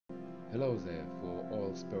Hello there for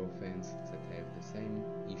all Spore fans that have the same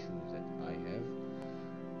issues that I have.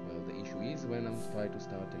 Well, the issue is when I'm trying to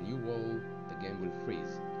start a new wall, the game will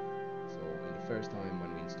freeze. So in the first time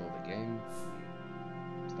when we install the game,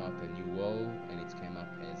 we start a new wall and it came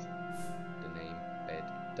up as the name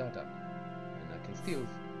bad data. And I can still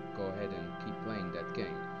go ahead and keep playing that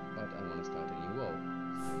game, but I want to start a new wall.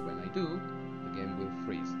 And when I do, the game will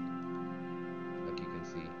freeze. Like you can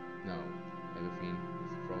see now, everything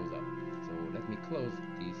is froze up. So let me close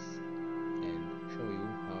this and show you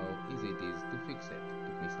how easy it is to fix it. It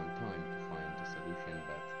took me some time to find the solution,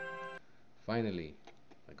 but finally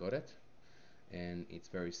I got it. And it's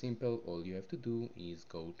very simple. All you have to do is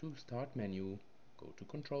go to Start menu, go to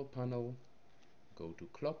Control Panel, go to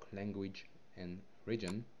Clock, Language and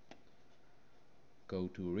Region, go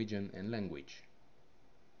to Region and Language,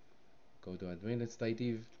 go to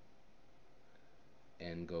Administrative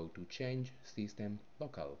and go to Change System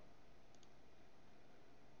Local.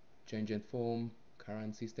 Change and form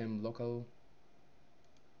current system local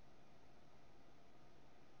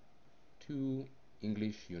to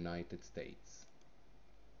English United States.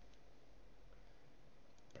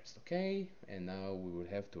 Press OK, and now we will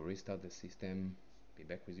have to restart the system. Be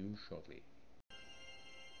back with you shortly.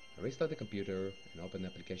 Restart the computer and open the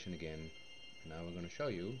application again. And now we're going to show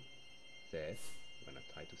you that when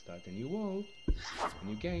I try to start a new wall, a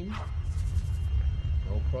new game,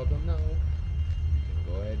 no problem now. You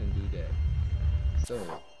can go ahead and do that. So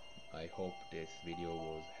I hope this video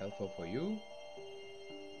was helpful for you,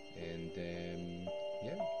 and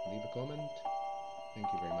yeah, leave a comment. Thank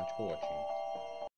you very much for watching.